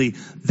definitively,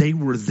 they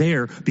were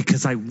there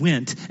because I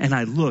went and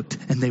I looked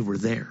and they were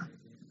there.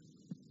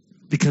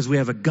 Because we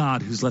have a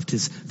God who's left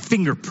his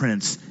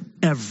fingerprints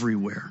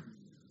everywhere.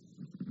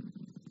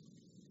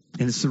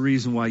 And it's the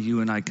reason why you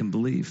and I can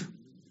believe.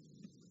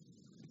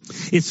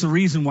 It's the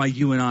reason why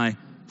you and I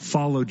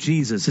follow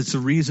Jesus. It's the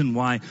reason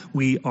why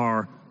we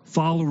are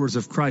followers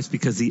of Christ,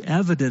 because the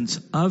evidence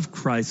of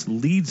Christ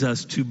leads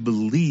us to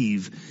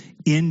believe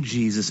in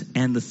Jesus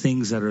and the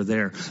things that are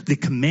there. The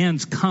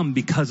commands come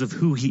because of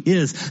who he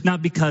is,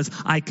 not because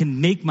I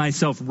can make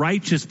myself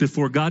righteous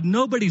before God.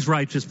 Nobody's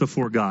righteous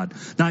before God.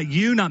 Not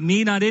you, not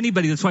me, not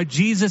anybody. That's why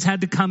Jesus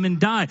had to come and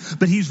die.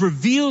 But he's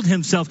revealed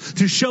himself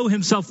to show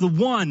himself the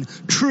one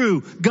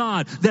true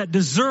God that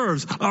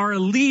deserves our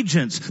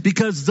allegiance,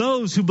 because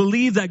those who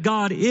believe that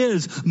God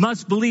is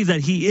must believe that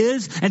he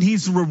is, and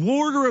he's the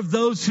rewarder of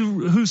those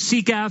who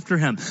seek after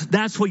him.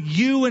 That's what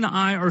you and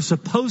I are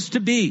supposed to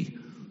be.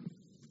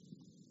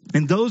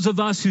 And those of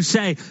us who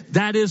say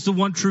that is the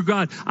one true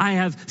God, I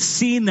have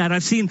seen that.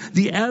 I've seen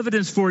the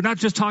evidence for it, not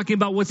just talking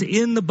about what's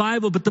in the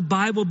Bible, but the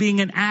Bible being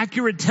an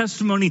accurate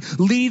testimony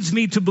leads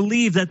me to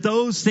believe that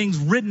those things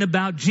written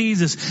about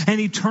Jesus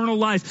and eternal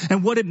life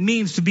and what it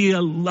means to be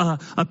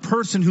a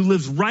person who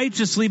lives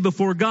righteously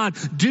before God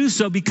do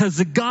so because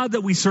the God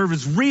that we serve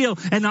is real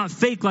and not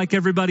fake like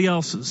everybody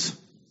else's.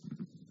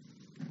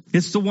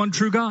 It's the one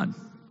true God.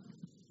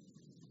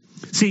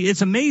 See,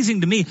 it's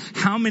amazing to me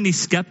how many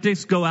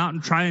skeptics go out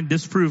and try and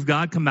disprove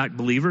God, come back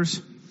believers.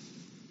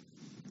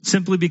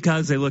 Simply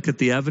because they look at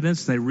the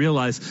evidence and they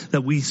realize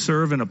that we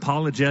serve an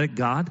apologetic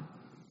God.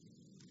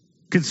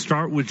 Could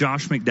start with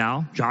Josh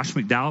McDowell. Josh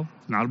McDowell,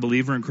 not a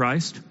believer in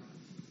Christ.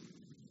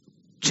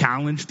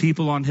 Challenged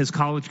people on his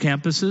college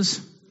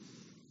campuses.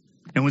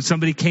 And when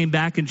somebody came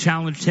back and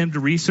challenged him to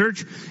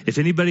research, if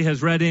anybody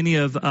has read any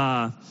of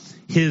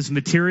his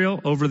material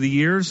over the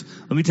years,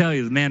 let me tell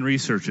you, the man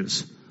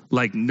researches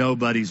like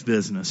nobody's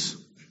business.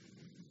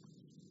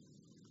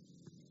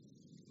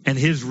 And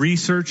his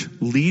research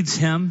leads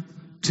him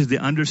to the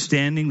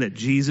understanding that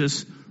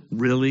Jesus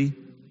really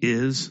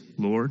is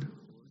Lord.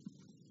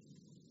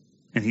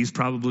 And he's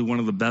probably one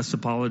of the best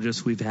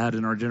apologists we've had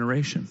in our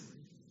generation.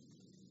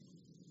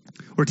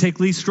 Or take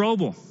Lee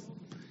Strobel.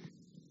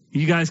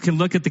 You guys can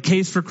look at The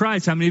Case for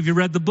Christ. How many of you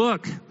read the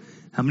book?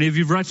 How many of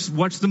you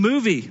watched the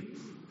movie?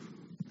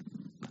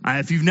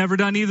 If you've never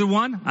done either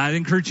one, I'd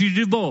encourage you to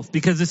do both,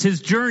 because it's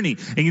his journey.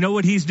 And you know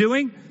what he's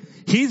doing?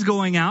 He's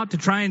going out to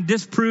try and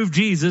disprove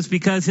Jesus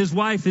because his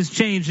wife has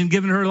changed and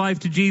given her life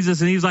to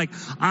Jesus. And he's like,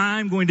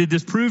 I'm going to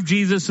disprove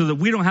Jesus so that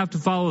we don't have to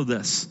follow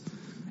this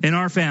in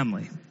our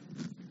family.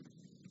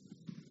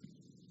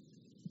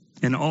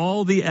 And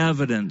all the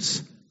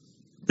evidence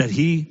that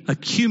he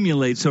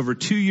accumulates over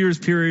 2 years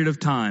period of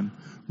time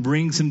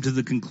brings him to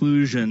the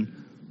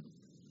conclusion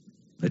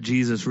that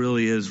Jesus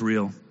really is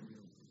real.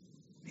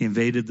 He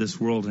invaded this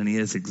world and he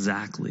is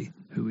exactly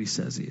who he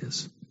says he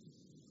is.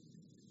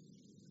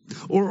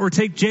 Or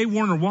take J.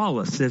 Warner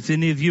Wallace. If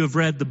any of you have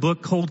read the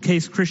book Cold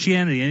Case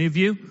Christianity, any of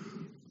you?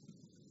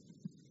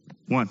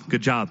 One,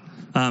 good job.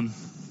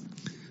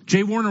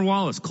 J. Warner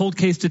Wallace, cold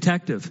case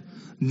detective,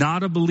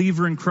 not a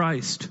believer in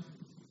Christ.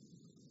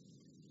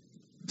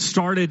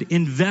 Started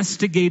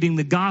investigating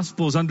the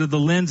Gospels under the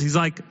lens. He's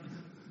like,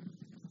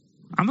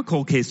 I'm a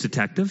cold case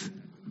detective.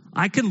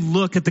 I can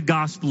look at the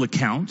Gospel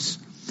accounts.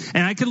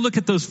 And I can look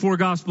at those 4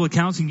 gospel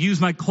accounts and use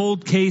my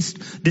cold case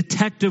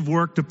detective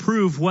work to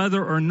prove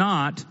whether or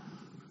not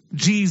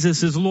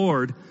Jesus is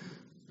Lord.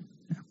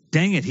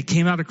 Dang it, he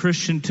came out a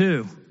Christian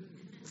too.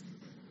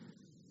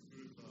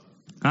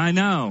 I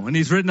know. And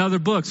he's written other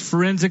books,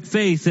 Forensic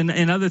Faith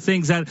and other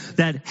things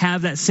that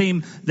have that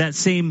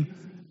same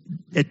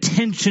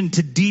attention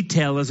to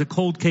detail as a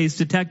cold case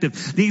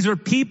detective. These are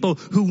people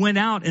who went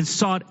out and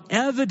sought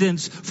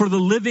evidence for the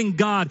living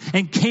God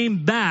and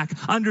came back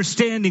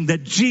understanding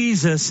that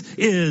Jesus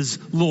is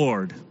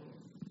Lord.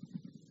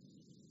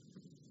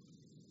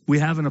 We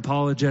have an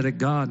apologetic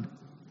God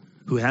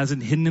who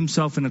hasn't hidden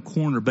himself in a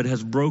corner, but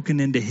has broken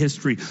into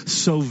history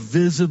so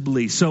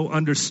visibly, so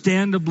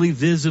understandably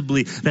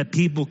visibly, that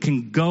people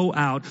can go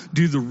out,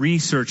 do the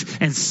research,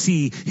 and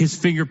see his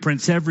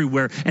fingerprints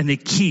everywhere. And they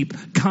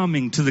keep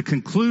coming to the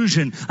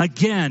conclusion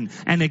again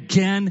and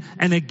again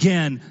and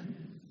again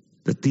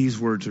that these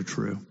words are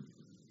true.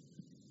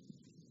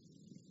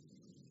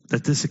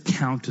 That this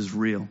account is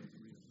real.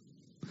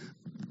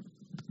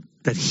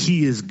 That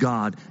he is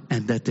God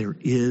and that there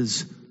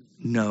is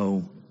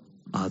no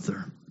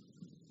other.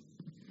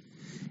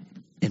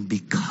 And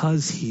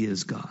because he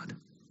is God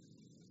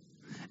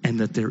and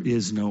that there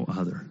is no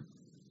other,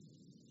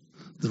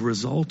 the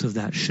result of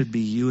that should be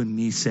you and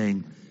me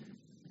saying,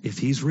 if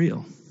he's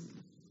real,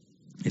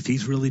 if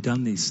he's really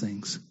done these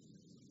things,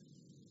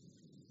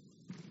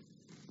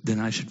 then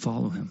I should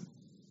follow him.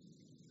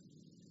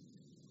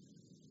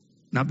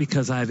 Not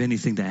because I have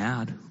anything to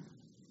add,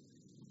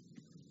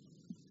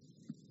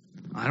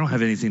 I don't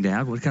have anything to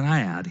add. What can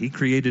I add? He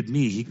created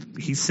me.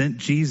 He sent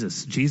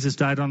Jesus. Jesus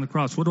died on the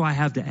cross. What do I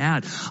have to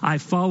add? I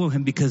follow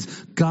him because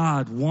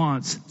God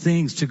wants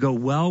things to go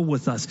well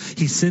with us.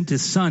 He sent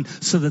his son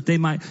so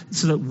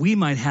that we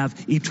might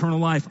have eternal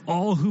life.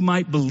 All who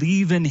might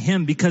believe in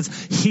him, because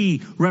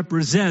he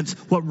represents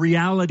what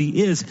reality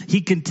is.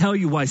 He can tell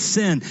you why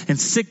sin and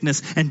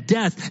sickness and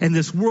death and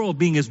this world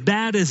being as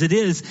bad as it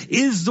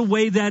is the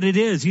way that it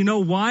is. You know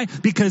why?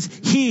 Because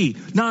he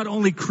not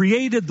only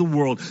created the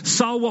world,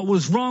 saw what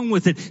was wrong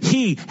with it,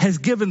 he has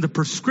given the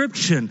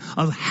prescription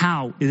of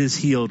how it is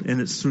healed, and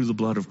it's through the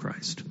blood of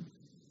Christ.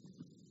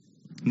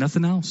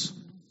 Nothing else.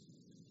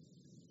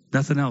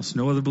 Nothing else.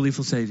 No other belief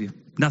will save you.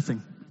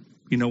 Nothing.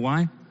 You know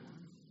why?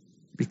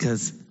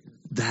 Because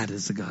that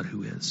is the God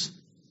who is.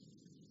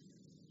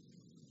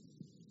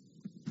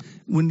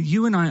 When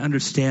you and I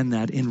understand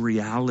that in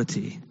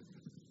reality,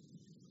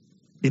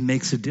 it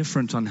makes a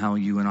difference on how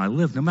you and I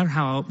live, no matter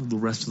how the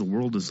rest of the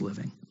world is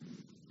living.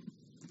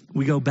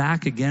 We go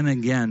back again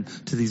and again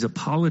to these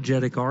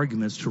apologetic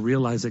arguments to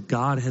realize that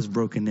God has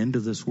broken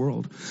into this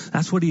world.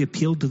 That's what he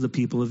appealed to the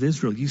people of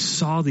Israel. You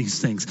saw these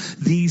things.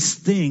 These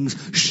things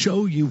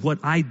show you what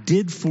I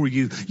did for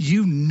you.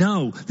 You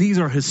know, these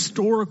are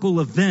historical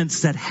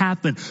events that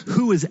happen.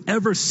 Who has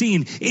ever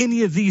seen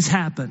any of these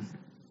happen?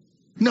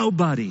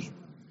 Nobody.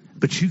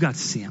 But you got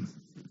to see them.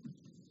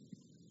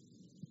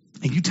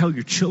 And you tell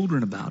your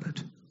children about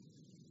it.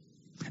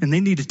 And they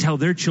need to tell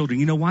their children.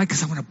 You know why?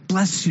 Because I want to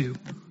bless you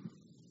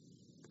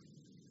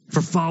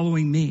for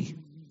following me.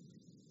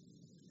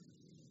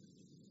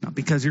 Not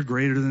because you're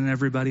greater than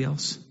everybody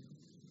else.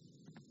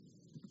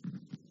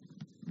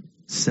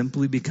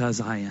 Simply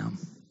because I am.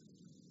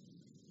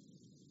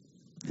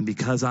 And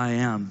because I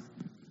am,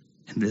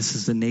 and this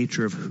is the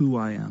nature of who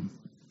I am,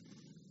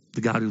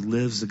 the God who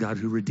lives, the God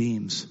who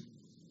redeems,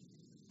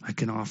 I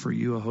can offer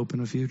you a hope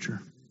and a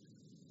future.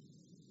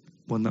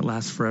 One that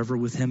lasts forever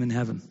with him in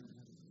heaven.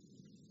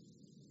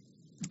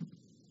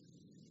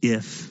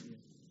 If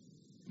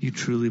you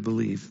truly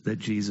believe that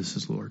Jesus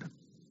is Lord.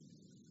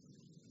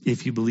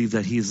 If you believe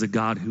that he is the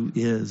God who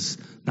is,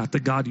 not the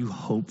God you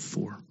hope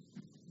for.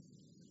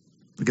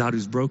 The God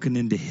who's broken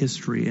into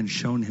history and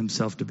shown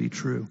himself to be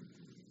true.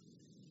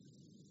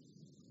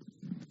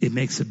 It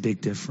makes a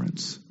big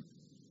difference.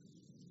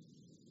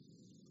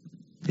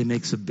 It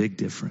makes a big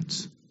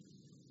difference.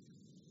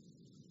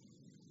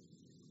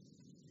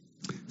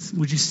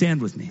 Would you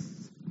stand with me?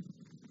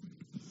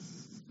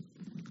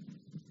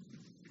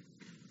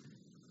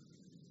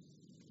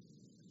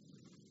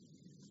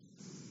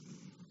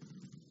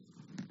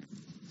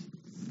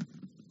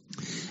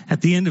 At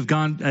the end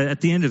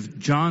of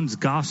John's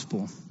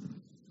gospel,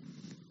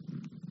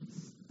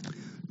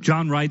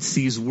 John writes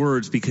these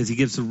words because he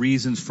gives the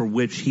reasons for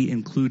which he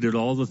included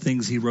all the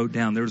things he wrote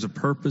down. There was a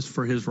purpose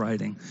for his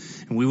writing.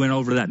 And we went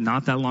over that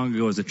not that long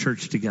ago as a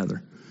church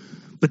together.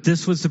 But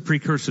this was the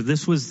precursor.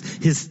 This was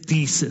his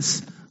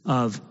thesis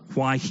of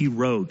why he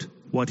wrote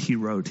what he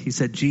wrote. He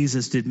said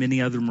Jesus did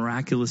many other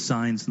miraculous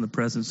signs in the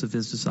presence of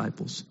his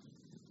disciples,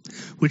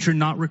 which are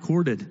not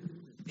recorded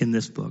in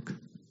this book.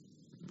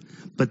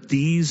 But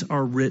these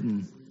are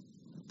written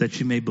that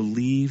you may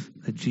believe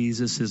that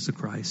Jesus is the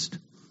Christ,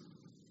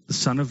 the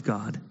Son of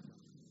God,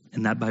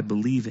 and that by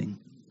believing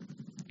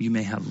you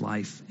may have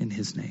life in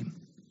his name.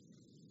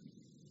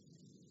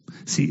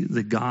 See,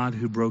 the God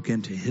who broke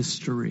into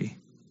history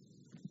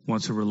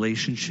wants a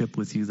relationship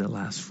with you that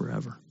lasts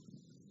forever.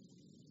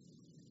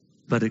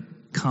 But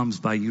it comes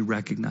by you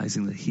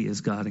recognizing that he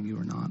is God and you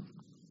are not.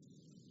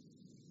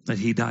 That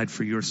he died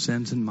for your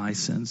sins and my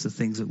sins, the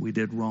things that we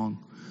did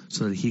wrong,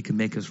 so that he can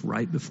make us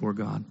right before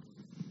God.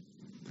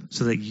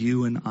 So that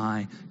you and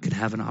I could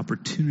have an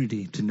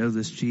opportunity to know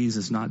this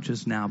Jesus, not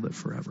just now, but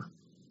forever.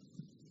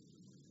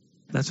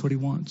 That's what he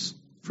wants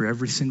for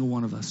every single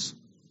one of us.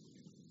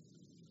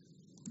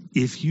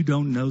 If you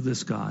don't know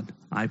this God,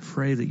 I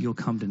pray that you'll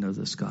come to know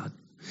this God.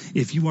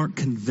 If you aren't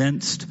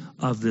convinced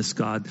of this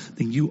God,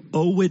 then you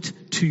owe it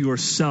to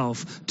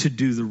yourself to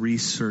do the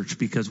research,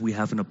 because we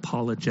have an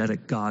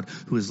apologetic God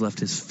who has left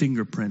his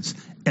fingerprints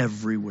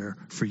everywhere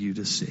for you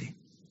to see.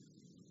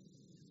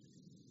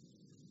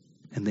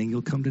 And then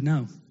you'll come to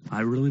know,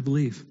 I really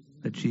believe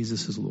that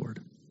Jesus is Lord.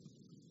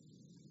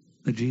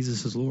 That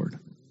Jesus is Lord.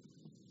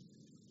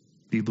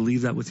 Do you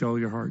believe that with all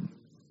your heart,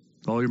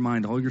 with all your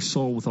mind, all your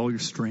soul, with all your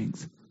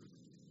strength?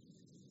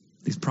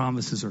 These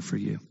promises are for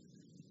you.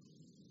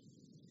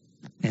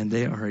 And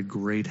they are a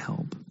great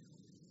help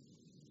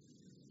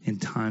in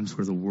times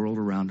where the world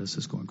around us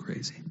is going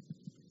crazy.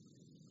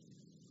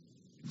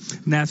 I'm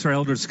going to ask our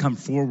elders to come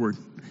forward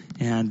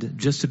and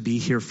just to be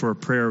here for a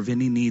prayer of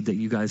any need that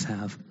you guys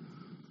have.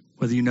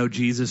 Whether you know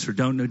Jesus or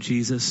don't know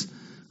Jesus,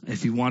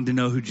 if you want to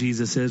know who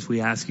Jesus is,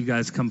 we ask you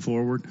guys to come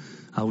forward.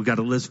 We've got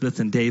Elizabeth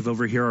and Dave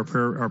over here,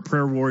 our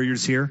prayer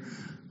warriors here,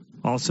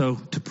 also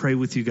to pray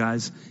with you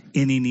guys.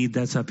 Any need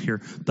that's up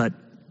here. But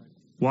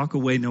walk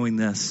away knowing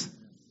this.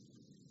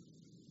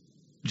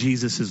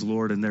 Jesus is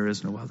Lord and there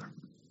is no other.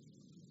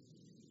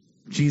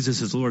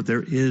 Jesus is Lord.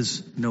 There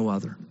is no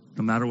other.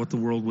 no matter what the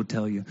world would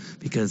tell you,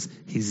 because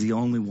he's the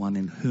only one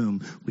in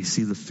whom we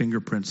see the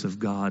fingerprints of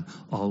God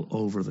all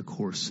over the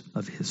course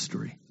of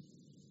history.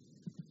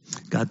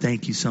 God,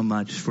 thank you so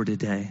much for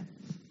today,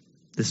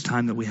 this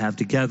time that we have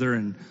together,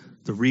 and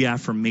the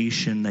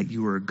reaffirmation that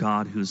you are a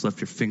God who has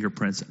left your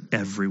fingerprints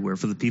everywhere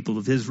for the people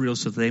of Israel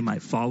so that they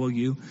might follow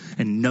you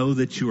and know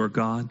that you are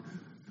God.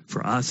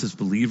 For us as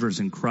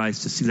believers in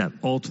Christ to see that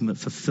ultimate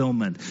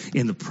fulfillment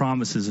in the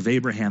promises of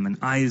Abraham and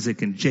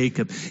Isaac and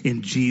Jacob,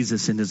 in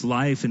Jesus, in his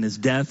life, in his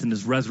death, in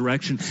his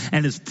resurrection,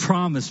 and his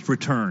promised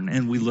return.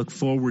 And we look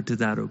forward to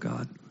that, oh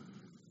God.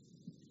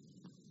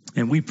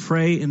 And we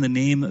pray in the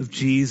name of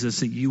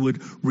Jesus that you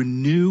would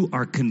renew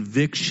our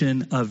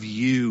conviction of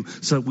you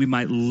so that we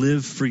might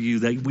live for you,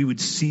 that we would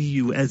see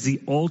you as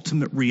the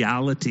ultimate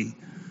reality.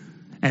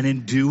 And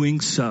in doing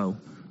so,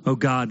 oh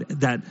God,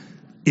 that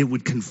it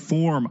would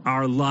conform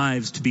our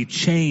lives to be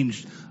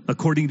changed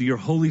according to your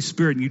Holy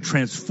Spirit, and you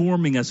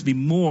transforming us to be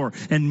more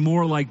and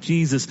more like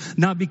Jesus,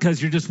 not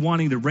because you're just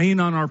wanting to rain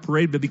on our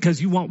parade, but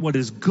because you want what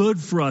is good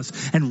for us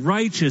and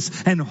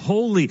righteous and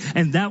holy,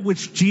 and that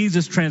which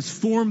Jesus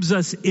transforms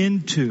us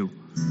into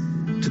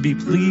to be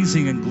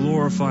pleasing and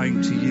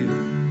glorifying to you.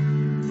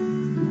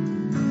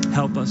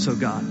 Help us, oh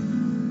God,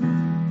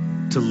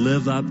 to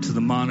live up to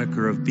the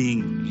moniker of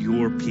being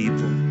your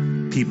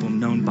people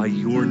known by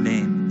your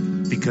name,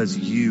 because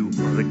you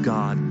are the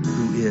God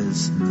who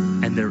is,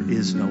 and there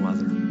is no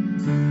other.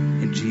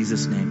 In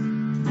Jesus'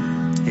 name,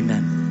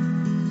 amen.